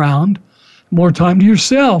people around, more time to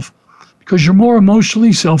yourself, because you're more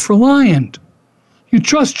emotionally self-reliant. You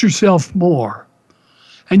trust yourself more.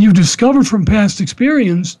 And you've discovered from past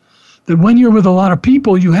experience that when you're with a lot of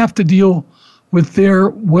people, you have to deal with their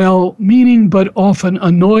well-meaning but often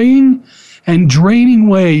annoying and draining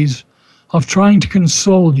ways of trying to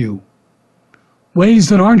console you. Ways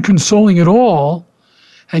that aren't consoling at all,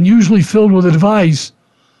 and usually filled with advice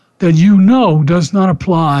that you know does not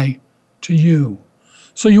apply to you.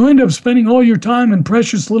 So you end up spending all your time and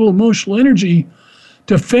precious little emotional energy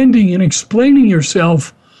defending and explaining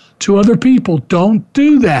yourself to other people. Don't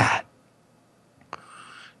do that.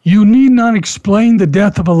 You need not explain the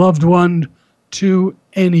death of a loved one to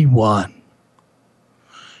anyone.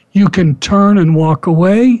 You can turn and walk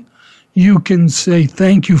away. You can say,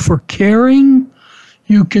 thank you for caring.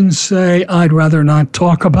 You can say, I'd rather not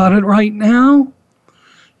talk about it right now.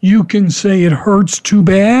 You can say, it hurts too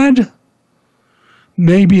bad.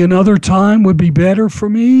 Maybe another time would be better for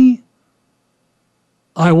me.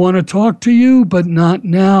 I want to talk to you, but not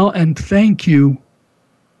now, and thank you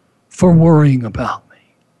for worrying about me.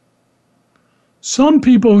 Some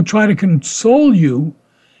people who try to console you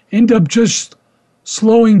end up just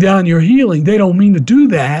slowing down your healing. They don't mean to do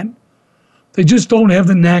that. They just don't have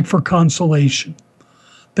the knack for consolation.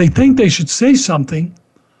 They think they should say something,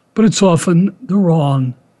 but it's often the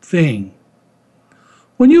wrong thing.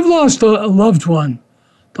 When you've lost a loved one,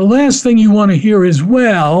 the last thing you want to hear is,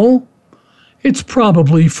 well, it's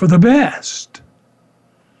probably for the best.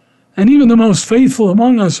 And even the most faithful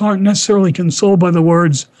among us aren't necessarily consoled by the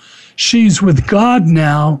words, she's with God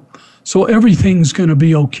now, so everything's going to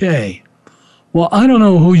be okay. Well, I don't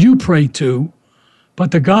know who you pray to,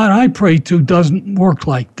 but the God I pray to doesn't work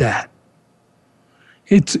like that.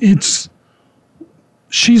 It's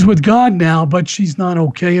she's with God now, but she's not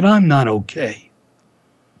okay, and I'm not okay.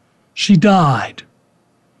 She died.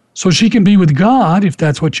 So she can be with God, if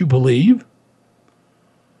that's what you believe,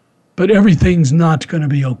 but everything's not going to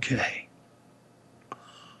be okay.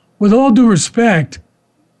 With all due respect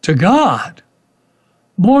to God,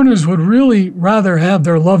 mourners would really rather have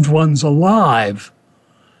their loved ones alive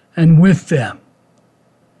and with them.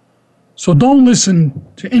 So don't listen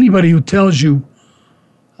to anybody who tells you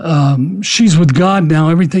she's with God now,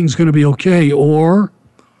 everything's going to be okay. Or,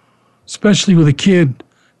 especially with a kid,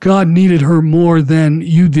 God needed her more than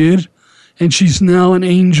you did, and she's now an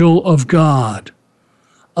angel of God.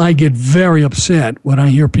 I get very upset when I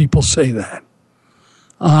hear people say that.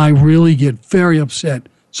 I really get very upset.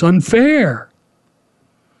 It's unfair.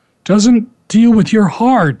 Doesn't deal with your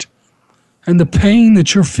heart and the pain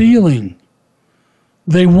that you're feeling.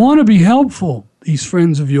 They want to be helpful, these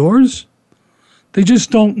friends of yours. They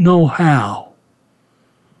just don't know how.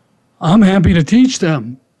 I'm happy to teach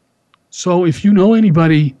them. So if you know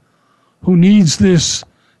anybody who needs this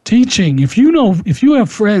teaching, if you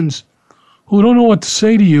have friends who don't know what to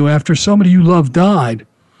say to you after somebody you love died,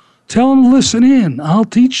 tell them to listen in. I'll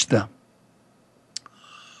teach them.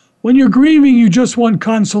 When you're grieving, you just want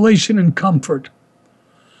consolation and comfort.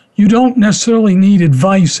 You don't necessarily need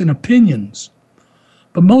advice and opinions,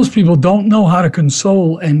 but most people don't know how to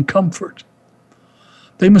console and comfort.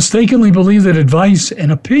 They mistakenly believe that advice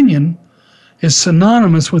and opinion is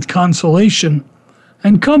synonymous with consolation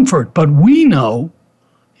and comfort, but we know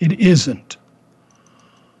it isn't.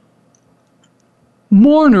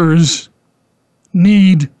 Mourners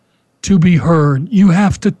need to be heard. You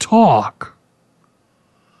have to talk.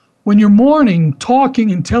 When you're mourning,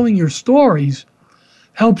 talking and telling your stories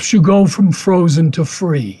helps you go from frozen to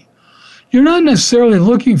free. You're not necessarily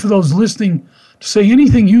looking for those listening to say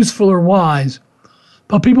anything useful or wise,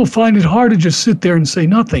 but people find it hard to just sit there and say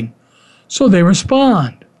nothing. So they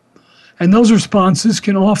respond. And those responses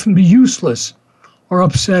can often be useless or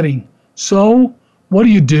upsetting. So what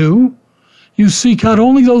do? You seek out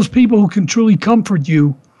only those people who can truly comfort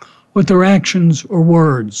you with their actions or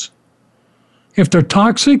words. If they're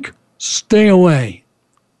toxic, stay away.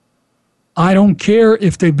 I don't care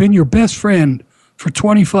if they've been your best friend for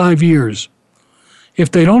 25 years.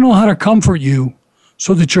 If they don't know how to comfort you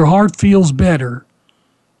so that your heart feels better,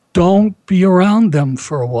 don't be around them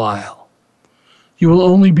for a while. You will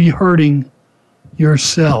only be hurting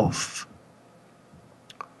yourself.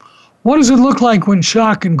 What does it look like when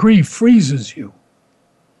shock and grief freezes you?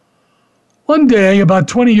 One day, about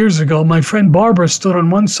 20 years ago, my friend Barbara stood on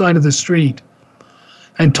one side of the street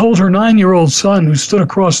and told her 9-year-old son, who stood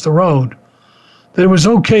across the road, that it was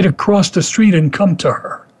okay to cross the street and come to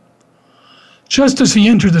her. Just as he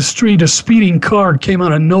entered the street, a speeding car came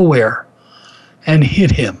out of nowhere and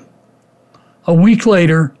hit him. A week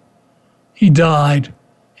later, he died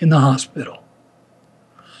in the hospital.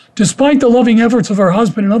 Despite the loving efforts of her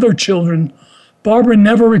husband and other children, Barbara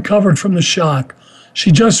never recovered from the shock.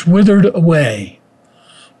 She just withered away.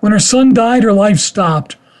 When her son died, her life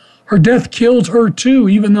stopped. Her death killed her too,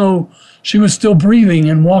 even though she was still breathing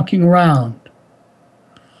and walking around.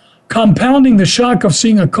 Compounding the shock of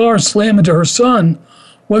seeing a car slam into her son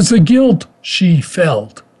was the guilt she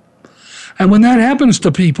felt. And when that happens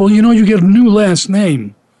to people, you get a new last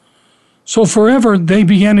name. So forever, they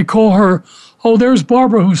began to call her, oh, there's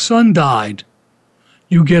Barbara whose son died.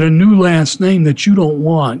 You get a new last name that you don't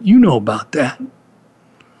want. You know about that.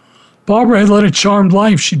 Barbara had led a charmed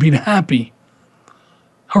life. She'd been happy.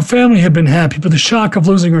 Her family had been happy, but the shock of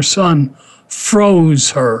losing her son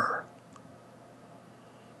froze her.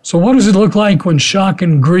 So what does it look like when shock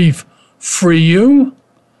and grief free you?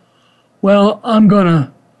 Well, I'm going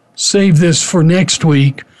to save this for next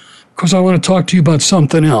week because I want to talk to you about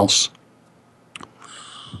something else.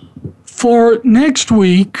 For next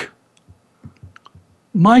week,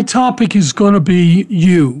 my topic is going to be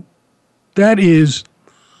you. That is,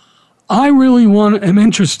 I really am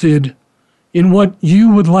interested in what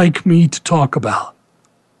you would like me to talk about.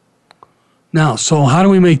 Now, so how do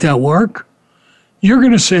we make that work? You're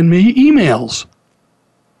going to send me emails.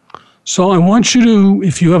 So I want you to,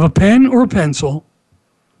 if you have a pen or a pencil,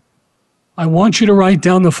 I want you to write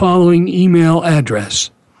down the following email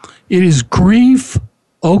address. It is grief,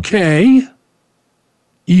 okay,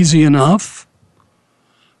 easy enough,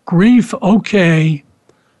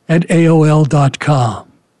 griefok@aol.com.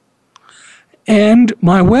 And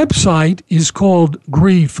my website is called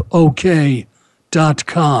griefok.com.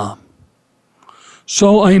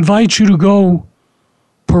 So I invite you to go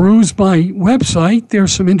peruse my website.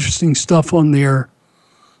 There's some interesting stuff on there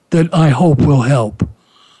that I hope will help.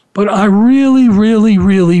 But I really, really,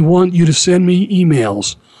 really want you to send me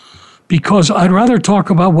emails because I'd rather talk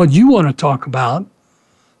about what you want to talk about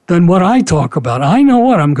than what I talk about. I know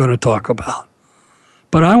what I'm going to talk about,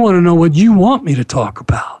 but I want to know what you want me to talk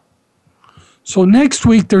about. So next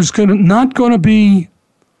week, there's not going to be,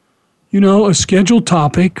 a scheduled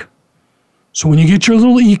topic. So when you get your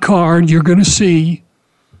little e-card, you're going to see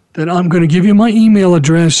that I'm going to give you my email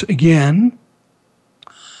address again,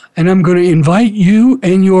 and I'm going to invite you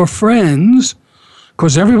and your friends,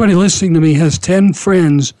 because everybody listening to me has 10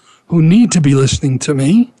 friends who need to be listening to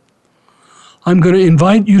me. I'm going to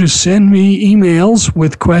invite you to send me emails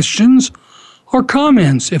with questions or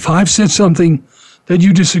comments. If I've said something that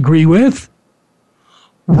you disagree with,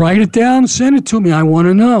 write it down, send it to me. I want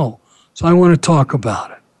to know. So I want to talk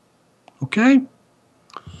about it. Okay?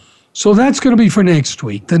 So that's going to be for next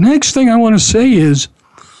week. The next thing I want to say is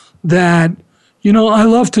that, I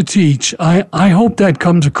love to teach. I hope that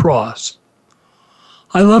comes across.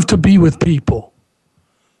 I love to be with people.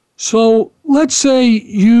 So let's say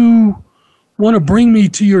you want to bring me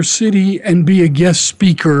to your city and be a guest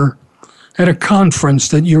speaker at a conference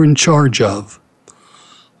that you're in charge of.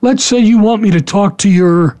 Let's say you want me to talk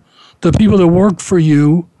to the people that work for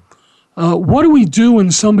you. What do we do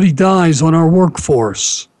when somebody dies on our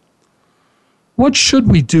workforce? What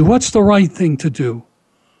should we do? What's the right thing to do?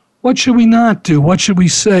 What should we not do? What should we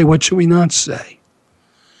say? What should we not say?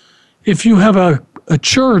 If you have a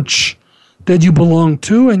church that you belong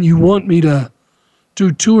to and you want me to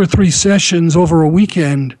do 2 or 3 sessions over a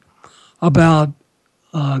weekend about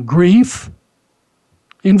grief,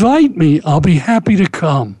 invite me. I'll be happy to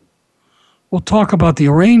come. We'll talk about the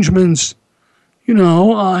arrangements. You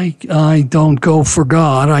know, I don't go for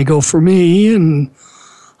God. I go for me, and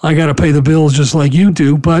I got to pay the bills just like you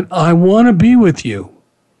do, but I want to be with you.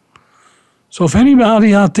 So if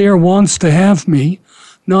anybody out there wants to have me,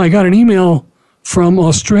 now I got an email from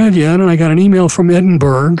Australia and I got an email from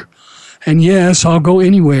Edinburgh, and yes, I'll go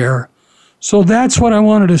anywhere. So that's what I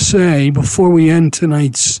wanted to say before we end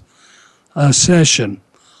tonight's session.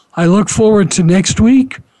 I look forward to next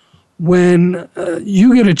week when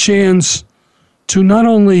you get a chance to not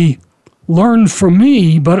only learn from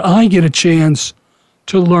me, but I get a chance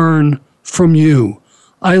to learn from you.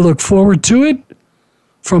 I look forward to it.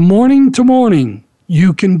 From morning to morning,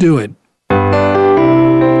 you can do it.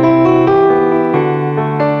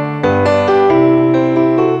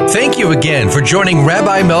 Thank you again for joining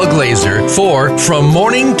Rabbi Mel Glazer for From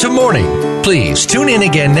Morning to Morning. Please tune in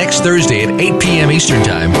again next Thursday at 8 p.m. Eastern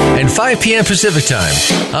Time and 5 p.m. Pacific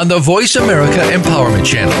Time on the Voice America Empowerment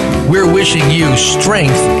Channel. We're wishing you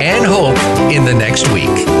strength and hope in the next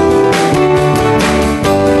week.